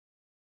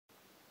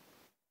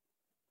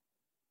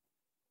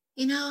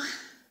You know,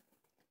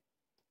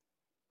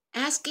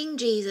 asking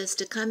Jesus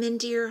to come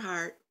into your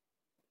heart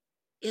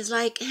is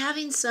like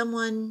having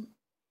someone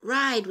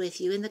ride with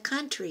you in the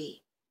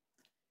country.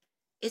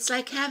 It's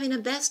like having a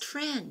best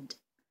friend,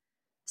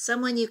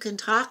 someone you can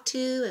talk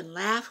to and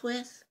laugh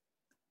with.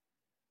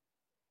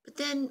 But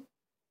then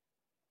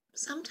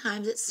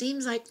sometimes it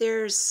seems like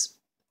there's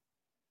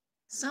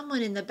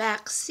someone in the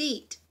back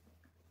seat.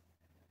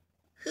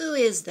 Who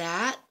is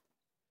that?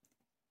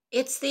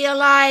 It's the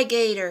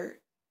alligator.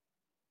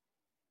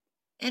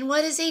 And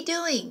what is he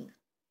doing?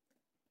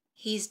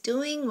 He's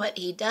doing what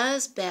he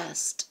does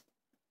best,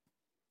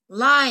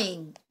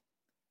 lying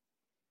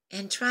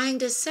and trying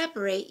to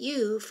separate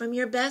you from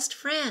your best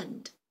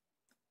friend,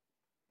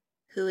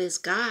 who is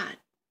God.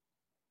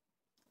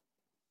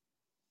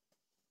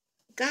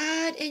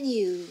 God and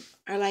you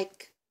are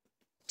like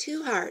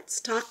two hearts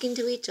talking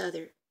to each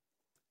other.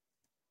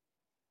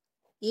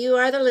 You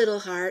are the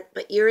little heart,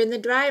 but you're in the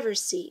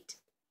driver's seat.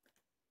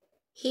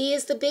 He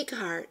is the big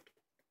heart.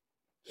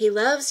 He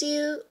loves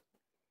you,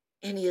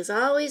 and he is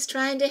always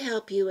trying to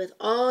help you with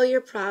all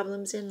your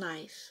problems in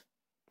life.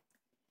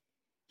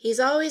 He's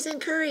always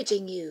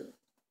encouraging you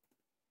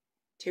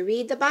to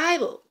read the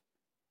Bible.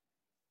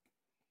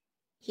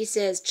 He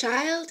says,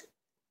 "Child,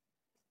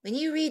 when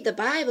you read the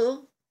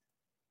Bible,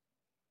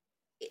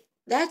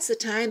 that's the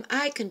time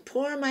I can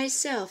pour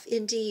myself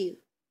into you,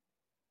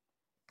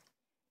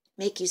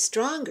 make you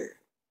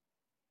stronger.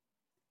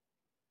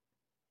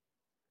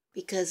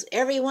 Because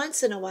every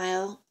once in a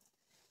while,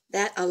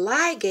 that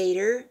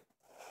alligator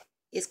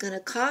is going to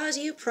cause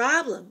you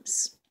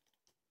problems."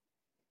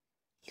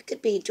 You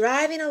could be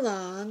driving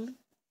along,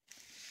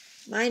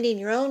 minding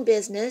your own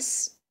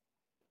business,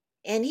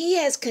 and he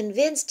has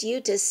convinced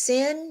you to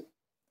sin,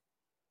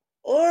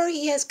 or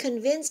he has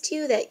convinced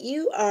you that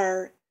you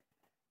are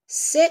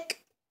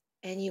sick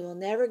and you will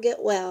never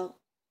get well.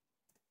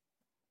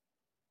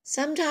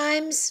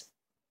 Sometimes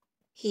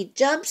he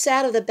jumps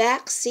out of the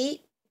back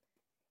seat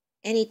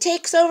and he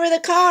takes over the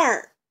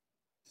car.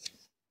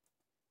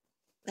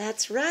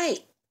 That's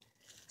right.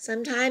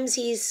 Sometimes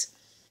he's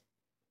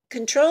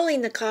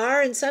controlling the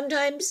car, and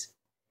sometimes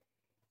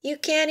you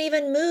can't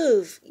even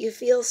move. You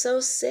feel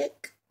so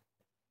sick.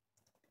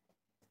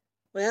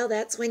 Well,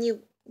 that's when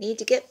you need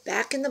to get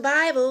back in the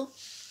Bible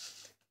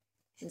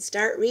and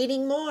start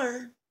reading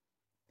more.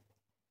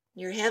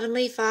 Your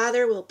Heavenly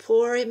Father will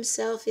pour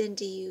himself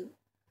into you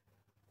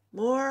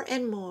more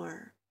and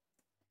more.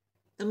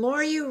 The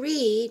more you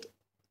read,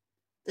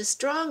 the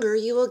stronger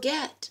you will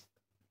get,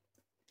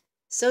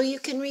 so you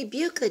can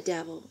rebuke the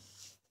devil.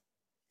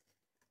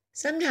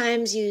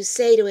 Sometimes you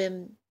say to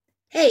him,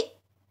 "Hey,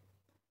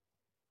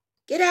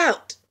 get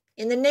out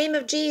in the name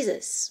of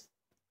Jesus."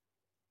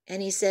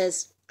 And he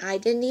says, "I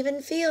didn't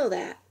even feel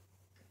that."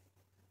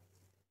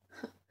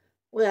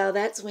 Well,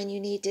 that's when you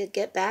need to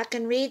get back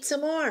and read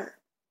some more.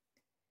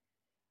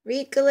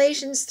 Read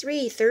Galatians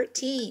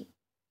 3:13.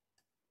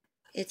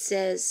 It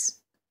says,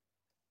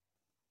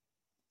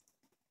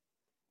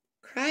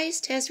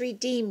 "Christ has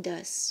redeemed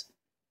us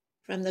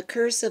from the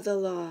curse of the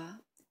law,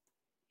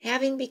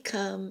 having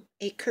become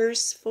a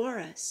curse for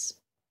us."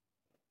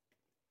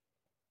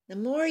 The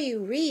more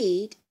you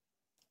read,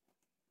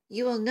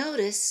 you will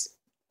notice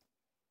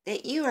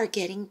that you are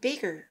getting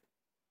bigger.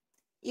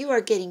 You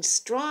are getting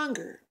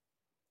stronger.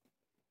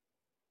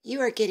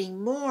 You are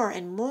getting more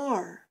and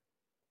more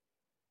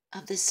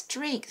of the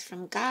strength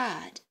from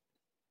God.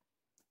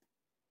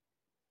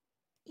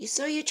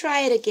 So you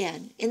try it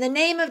again. In the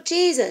name of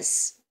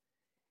Jesus,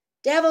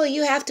 devil,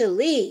 you have to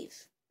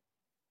leave.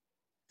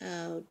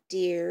 Oh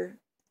dear,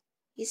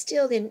 you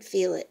still didn't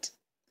feel it.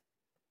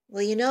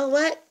 Well, you know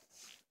what?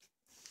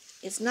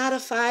 It's not a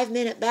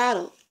 5-minute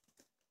battle.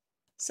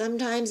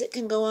 Sometimes it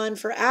can go on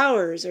for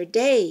hours or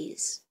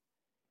days.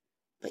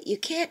 But you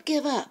can't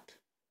give up.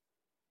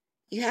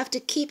 You have to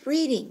keep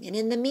reading, and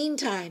in the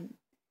meantime,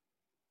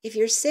 if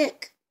you're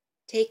sick,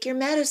 take your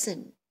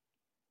medicine.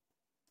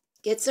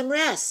 Get some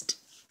rest.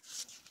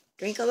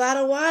 Drink a lot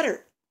of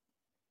water.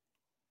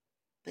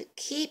 But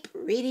keep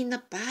reading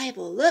the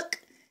Bible.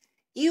 Look,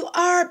 you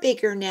are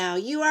bigger now.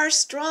 You are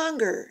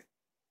stronger.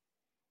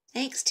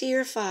 Thanks to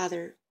your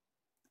Father.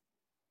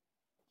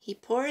 He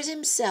pours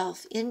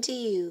himself into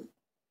you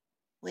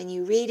when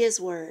you read his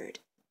word.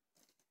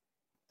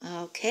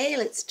 Okay,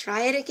 let's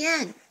try it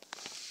again.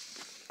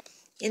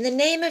 In the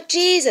name of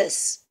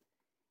Jesus,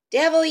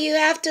 devil, you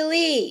have to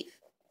leave.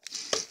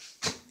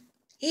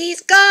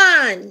 He's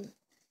gone.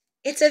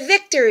 It's a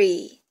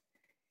victory.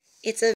 It's a